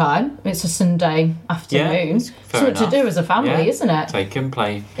all the time, it's a Sunday afternoon. it's fair Something to enough. do as a family, Yeah. isn't it? Take him,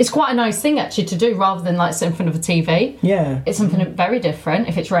 play. It's quite a nice thing actually to do rather than like sit in front of a TV. Yeah. It's something very different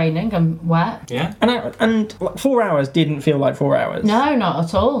if it's raining and wet. Yeah. And like, 4 hours didn't feel like 4 hours. No, not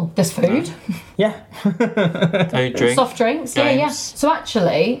at all. There's food. Yeah. Food, drink. Soft drinks, yeah. games. So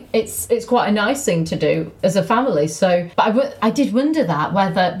actually, it's quite a nice thing to do as a family. So, but I did wonder that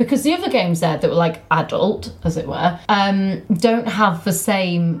whether because the other games there that were like adult, as it were, don't have the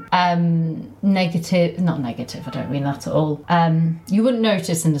same not negative. I don't mean that at all. You wouldn't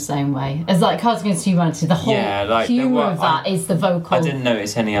notice in the same way as like Cards Against Humanity. The whole Yeah, like, there humour were- of that is the vocal. I didn't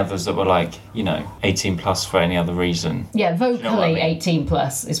notice any others that were like 18 plus for any other reason. Yeah, vocally what I mean? 18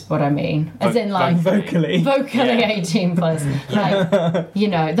 plus is what I mean. As in like Vocally. vocally Yeah. 18 plus. Like,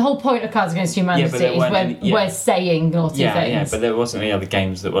 the whole point of Cards Against Humanity but there is weren't when any- yeah. we're saying naughty Yeah, things. yeah, but there wasn't any other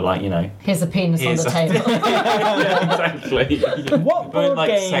games that were like Here's a penis Here's on the a- table. exactly. What Weren't board like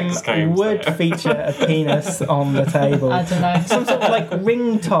game sex games would there. feature a penis on the table? I don't know. Some sort of like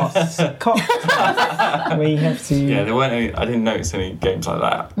ring toss, cock toss. We have to. Yeah, there weren't any. I didn't notice any games like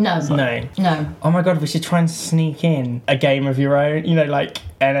that. No. No. Oh my god, we should try and sneak in a game of your own. Like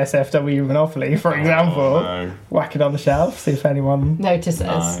NSFW Monopoly, for example. Oh, no. Whack it on the shelf, see if anyone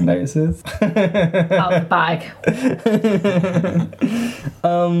Notices. No. notices. Out the bag.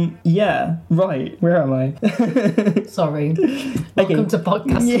 Yeah, right. Where am I? Sorry. Welcome to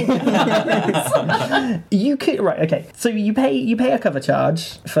podcasting. You could okay. So you pay a cover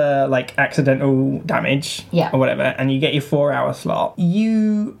charge for like accidental damage, Yeah. or whatever, and you get your 4-hour slot.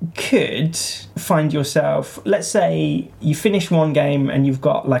 You could find yourself. Let's say you finish one game and you've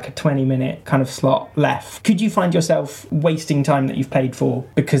got like a 20-minute kind of slot left. Could you find yourself wasting time that you've paid for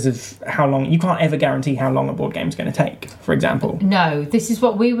because of how long? You can't ever guarantee how long a board game's going to take. For example, No, this is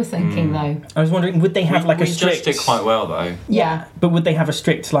what we were thinking though. I was wondering, would they have like we a strict? judged it quite well though. Yeah. But would they have a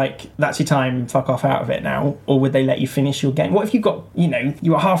strict, like, that's your time, fuck off out of it now? Or would they let you finish your game? What if you got,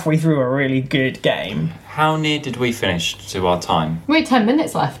 you were halfway through a really good game How near did we finish to our time? We had 10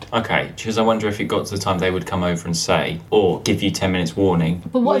 minutes left. Okay, because I wonder if it got to the time they would come over and say, or give you 10 minutes warning.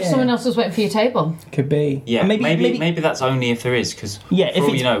 But what if Yeah. someone else was waiting for your table? Could be. Yeah, And maybe that's only if there is, because Yeah, if all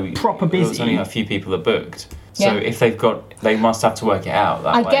it's you know, proper there was busy. only a few people that booked. So Yeah. if they must have to work it out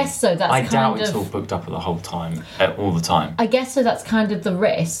that I way. guess so, that's I doubt kind it's of- all booked up at the whole time, all the time. I guess so. That's kind of the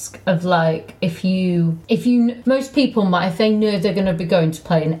risk of like if you most people might, if they know they're going to be going to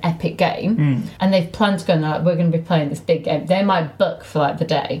play an epic game and they've planned to go and they're like, we're going to be playing this big game, they might book for like the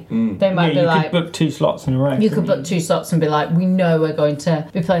day. They might Yeah, be you like, could book 2 slots in a row. you could book 2 slots and be like, we know we're going to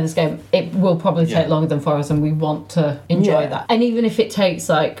be playing this game. It will probably take Yeah. longer than 4 hours and we want to enjoy Yeah. that. And even if it takes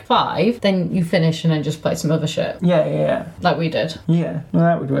like 5, then you finish and then just play some other shit Yeah. like we did. Yeah, well,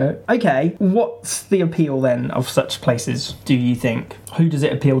 that would work. Okay, what's the appeal then of such places, do you think? Who does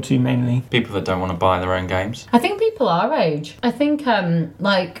it appeal to mainly? People that don't want to buy their own games. I think people our age. I think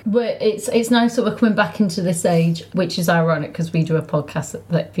it's nice that we're coming back into this age, which is ironic because we do a podcast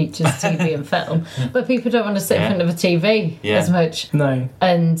that features TV and film, but people don't want to sit in Yeah. front of a TV Yeah. as much No.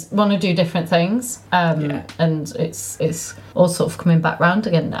 and want to do different things. Yeah. And it's all sort of coming back round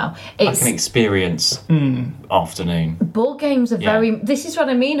again now. Like It's an experience afternoon. board games are Yeah. very. This is what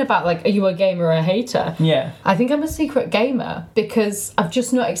I mean about like, are you a gamer or a hater? Yeah. I think I'm a secret gamer because I've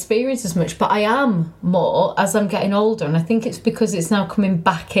just not experienced as much, but I am more as I'm getting older, and I think it's because it's now coming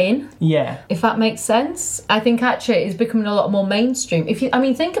back in, Yeah. if that makes sense. I think actually it's becoming a lot more mainstream.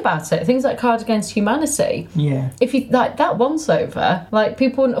 Think about it, things like Cards Against Humanity. Yeah. If you like that once over, like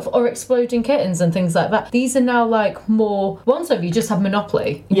people wouldn't have, or Exploding Kittens and things like that. These are now like more once over. You just have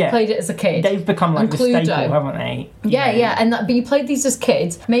Monopoly. You Yeah. played it as a kid. They've become like And the Cluedo. staple, haven't they? Yeah, and that, but you played these as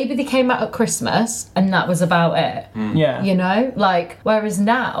kids. Maybe they came out at Christmas, and that was about it. Yeah. You know, like whereas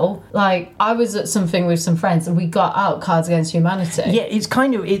now, like I was at something with some friends, and we got out Cards Against Humanity. Yeah, it's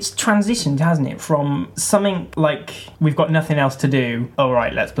transitioned, hasn't it, from something like we've got nothing else to do, all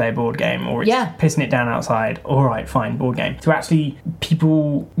right, let's play a board game, or it's Yeah. pissing it down outside, all right, fine, board game, to actually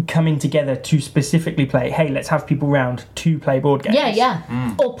people coming together to specifically play, hey, let's have people round to play board games. Yeah.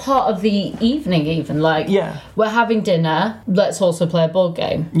 Or part of the evening, even like Yeah. we're having dinner. Let's also play a board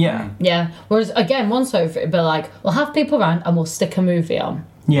game. Yeah. Yeah. Whereas again, once over, it'd be like we'll have people around and we'll stick a movie on.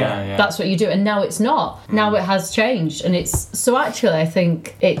 Yeah. That's what you do, and now it's not. Now it has changed, and it's so. Actually, I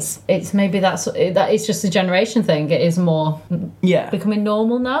think it's maybe that it's just a generation thing. It is more Yeah. becoming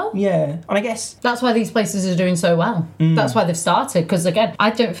normal now. Yeah. And I guess That's why these places are doing so well. That's why they've started. Because again, I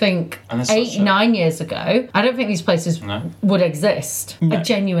don't think And there's 8-9 years ago, I don't think these places No. would exist. I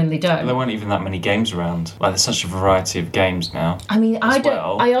genuinely don't. There weren't even that many games around. Like, there's such a variety of games now. I mean, I don't.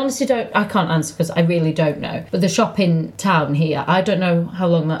 well. I honestly don't. I can't answer because I really don't know. But the shop in town here, I don't know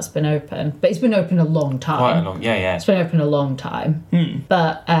how long that's been open, but it's been open a long time. Quite a long, yeah. It's been open a long time.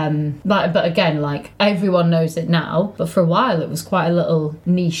 But again, like everyone knows it now. But for a while, it was quite a little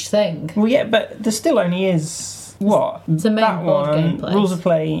niche thing. well, yeah, but there still only is what It's a main that board one, game place. Rules of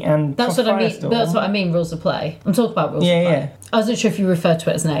Play, and That's what I mean. Firestorm. That's what I mean. Rules of Play. I'm talking about rules of play. Yeah. I wasn't sure if you referred to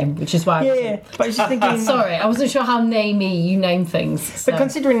it as name, which is why. I wasn't. Yeah, but I was just thinking. Sorry, I wasn't sure how namey you name things. So. But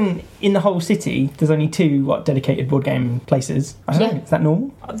considering in the whole city there's only 2 dedicated board game places, I don't Yeah. know, is that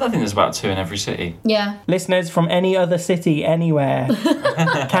normal? I think there's about 2 in every city. Yeah. Listeners from any other city anywhere,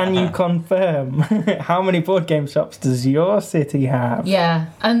 can you confirm how many board game shops does your city have? Yeah,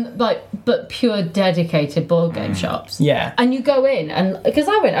 and but pure dedicated board game shops. Yeah. And you go in, and because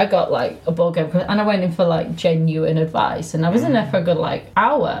I got like a board game, and I went in for like genuine advice, and I was in there for a good like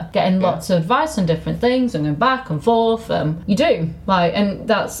hour, getting lots of advice on different things, and going back and forth. You do and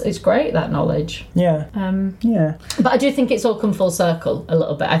it's great, that knowledge. Yeah. Yeah. But I do think it's all come full circle a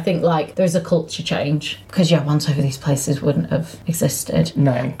little bit. I think like there's a culture change because once over these places wouldn't have existed.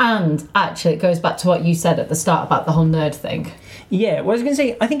 No. And actually, it goes back to what you said at the start about the whole nerd thing. Yeah, well, I was going to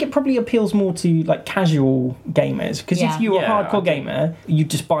say, I think it probably appeals more to like casual gamers, because Yeah. if you were a Yeah, hardcore gamer, you'd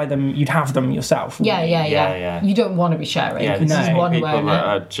just buy them, you'd have them yourself. Yeah. Yeah. You don't want to be sharing. Yeah, You this is just for want to people own that it.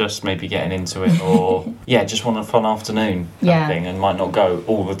 are just maybe getting into it, or just want a fun afternoon kind Yeah. of thing, and might not go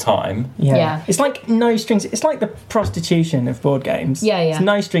all the time. Yeah. It's like no strings. It's like the prostitution of board games. Yeah. It's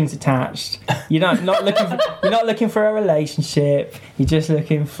no strings attached. You're not looking. You're not looking for a relationship. You're just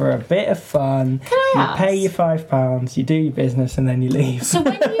looking for a bit of fun. Can I you ask? pay your £5. You do your business, and then you leave. So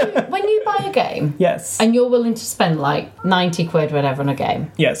when you buy buy a game Yes. and you're willing to spend like 90 quid, whatever, on a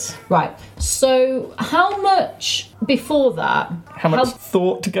game. Yes. Right. So how much before that? How much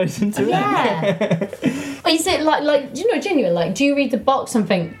thought goes into it? Yeah. Is it like genuine? Like, do you read the box and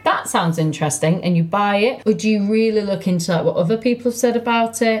think that sounds interesting and you buy it, or do you really look into like what other people have said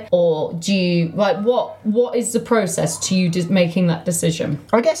about it, or do you like what is the process to you just making that decision?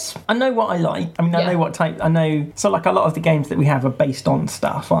 I guess I know what I like. I mean, I Yeah. know what type. I know. So, like, a lot of the games that we have are based on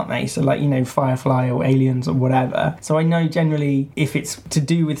stuff, aren't they? So, like, Firefly or Aliens or whatever. So, I know generally if it's to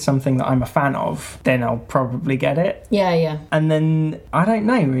do with something that I'm a fan of, then I'll probably get it. Yeah. And then I don't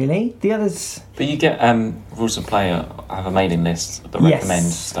know really. The others. But you get Rules of Play have a mailing list that Yes.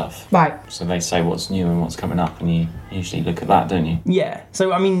 recommends stuff. Right. So they say what's new and what's coming up, and you usually look at that, don't you? Yeah.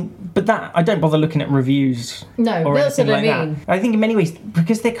 So I mean, but that I don't bother looking at reviews. No, Or that's anything what I like mean. that. I think in many ways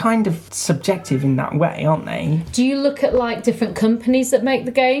because they're kind of subjective in that way, aren't they? Do you look at like different companies that make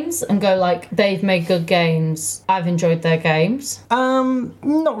the games and go like they've made good games, I've enjoyed their games?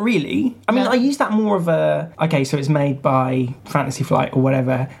 Not really. I mean, No. I use that more of a okay. So it's made by Fantasy Flight or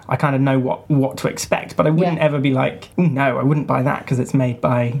whatever. I kind of know what to expect, but I wouldn't Yeah. ever be like, "Ooh, no, I wouldn't buy that because it's made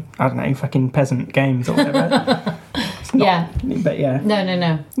by I don't know, fucking Peasant Games or whatever." It's not, Yeah. but yeah, No.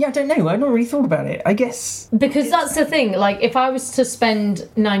 yeah. I don't know. I've not really thought about it. I guess. Because that's the thing, like if I was to spend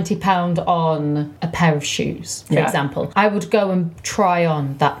 £90 on a pair of shoes, for Yeah. example, I would go and try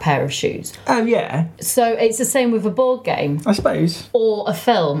on that pair of shoes. Oh yeah, So it's the same with a board game I suppose. or a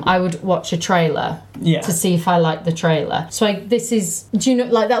film. I would watch a trailer Yeah. to see if I like the trailer. So do you know,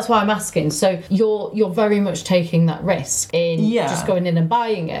 like that's why I'm asking. So you're very much taking that risk in Yeah. just going in and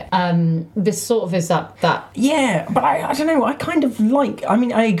buying it. This sort of is that Yeah, but I don't know. I kind of like. I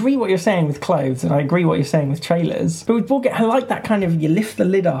mean, I agree what you're saying with clothes, and I agree what you're saying with trailers. But with board game, I like that kind of. You lift the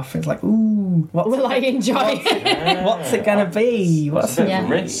lid off. It's like, ooh, will I enjoy it? what's it gonna be? It's a bit Yeah. of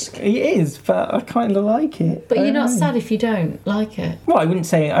a risk. It is, but I kind of like it. But I you're don't not know. sad if you don't like it. Well, I wouldn't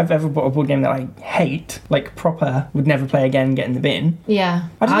say I've ever bought a board game that I hate, like proper, would never play again, get in the bin. Yeah,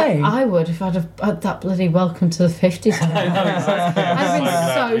 I don't know. I would if I'd have had that bloody Welcome to the 50s. I'd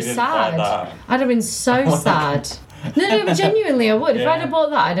have been so sad. I'd have been so sad. No, but genuinely I would. If I'd have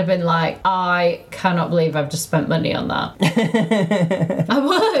bought that, I'd have been like, I cannot believe I've just spent money on that. I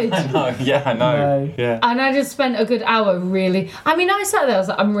would. Oh, yeah, I know. No. Yeah. And I just spent a good hour really. I mean, I sat there, I was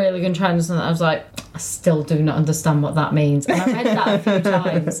like, I'm really going to try and understand that. I was like, I still do not understand what that means. And I read that a few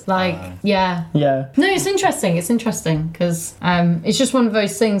times. Like, yeah. Yeah. No, it's interesting. It's interesting because it's just one of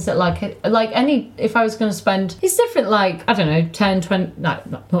those things that if I was going to spend, it's different. Like, I don't know, 10, 20, no,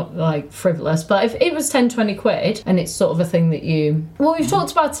 not like frivolous, but if it was 10, 20 quid and it's sort of a thing that we've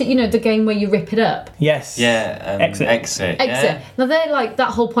talked about it, the game where you rip it up. Yes. Yeah. Exit. Exit. Exit. Now they're like, that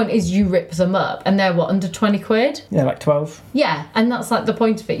whole point is you rip them up and they're under 20 quid? Yeah, like 12. Yeah, and that's like the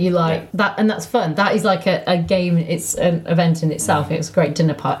point of it. You like that, and that's fun. That is like a game. It's an event in itself. It's a great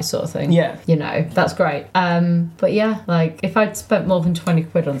dinner party sort of thing. Yeah. That's great. But yeah, like if I'd spent more than 20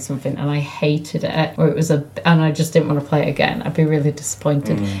 quid on something and I hated it, or it was and I just didn't want to play it again, I'd be really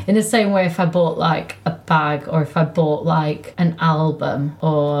disappointed. In the same way, if I bought like a bag, or if I bought like an album,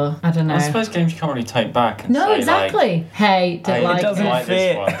 or I don't know. I suppose games you can't really take back. And No, say, exactly. Like, hey, didn't hey, like I doesn't it. like fit.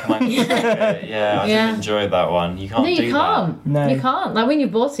 this one. Can I take it? Yeah, I Yeah. didn't enjoy that one. You can't No, do you can't. No. You can't. Like when you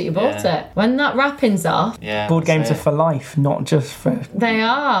bought it, you bought Yeah. it. When that wrapping's off, that. Yeah. Board games are that's for life, not just for. they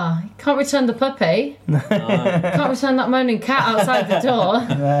are. You can't return the puppy. it. No. Can't return that moaning cat outside the door.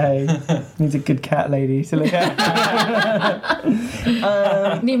 No. Needs a good cat lady to look at.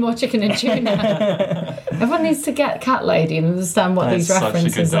 Need more chicken and tuna. Everyone needs to get Cat Lady and understand what That's these such a good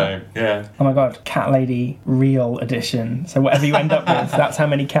references are. name. Yeah. Oh my god, Cat Lady Real Edition. So whatever you end up with, that's how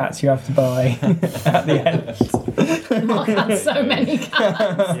many cats you have to buy at the end. Mark had so many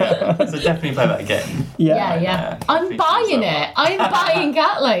cats. Yeah. So definitely play that again. Yeah. Yeah. I'm Features buying that it. I'm buying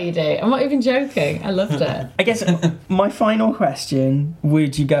Cat Lady. I'm not even joking. I loved it. I guess my final question,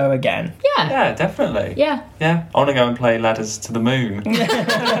 would you go again? Yeah. Yeah, definitely. Yeah. Yeah. I want to go and play Ladders to the Moon.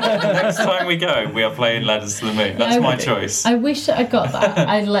 Next time we go, we are playing Ladders to the Moon. That's my choice. I wish that I got that.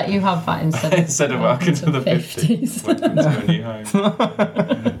 I'd let you have that instead of Instead of Welcome to the 50s. Welcome to a new home.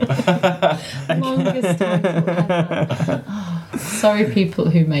 Longest title ever. Sorry, people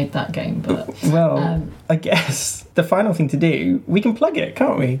who made that game, but Well, I guess the final thing to do, we can plug it,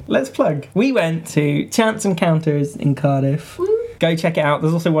 can't we? Let's plug. We went to Chance Encounters in Cardiff. Go check it out.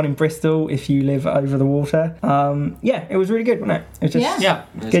 There's also one in Bristol if you live over the water. Yeah, it was really good, wasn't it? It was just Yeah.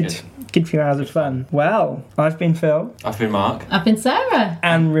 It's good few hours of fun. Well, I've been Phil. I've been Mark. I've been Sarah.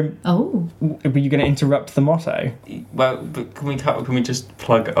 And Oh, were you going to interrupt the motto? Well, but can we just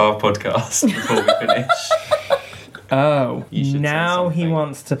plug our podcast before we finish? Oh, You should say now he something.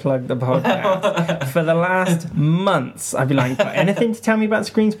 wants to plug the podcast. For the last months, I've been like, got anything to tell me about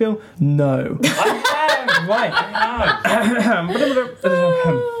Screenspiel? No. Right.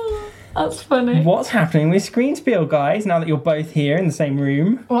 That's funny. What's happening with Screenspiel, guys, now that you're both here in the same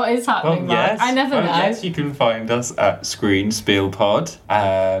room? What is happening, Mark? I never know. Yes, you can find us at Screen Spiel Pod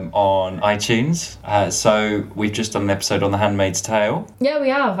on iTunes. So we've just done an episode on The Handmaid's Tale. Yeah, we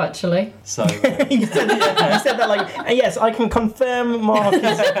have, actually. So you said that like, yes, I can confirm Mark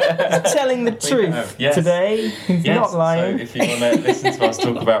is telling the truth Yes. today. He's not lying. So if you want to listen to us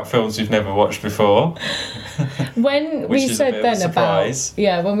talk about films you've never watched before, When Which we is a said bit of a then about surprise.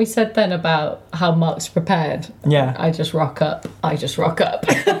 when we said then about how Mark's prepared, Yeah. I just rock up.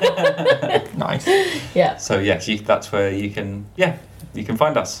 Nice. Yeah. so yes, that's where you can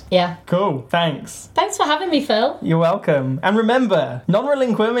find us. Yeah. Cool. Thanks. Thanks for having me, Phil. You're welcome. And remember, non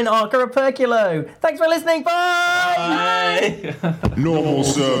relinquum in arca operculo. Thanks for listening. Bye. Bye. Normal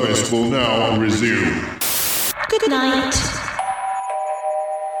service will now resume. Good night.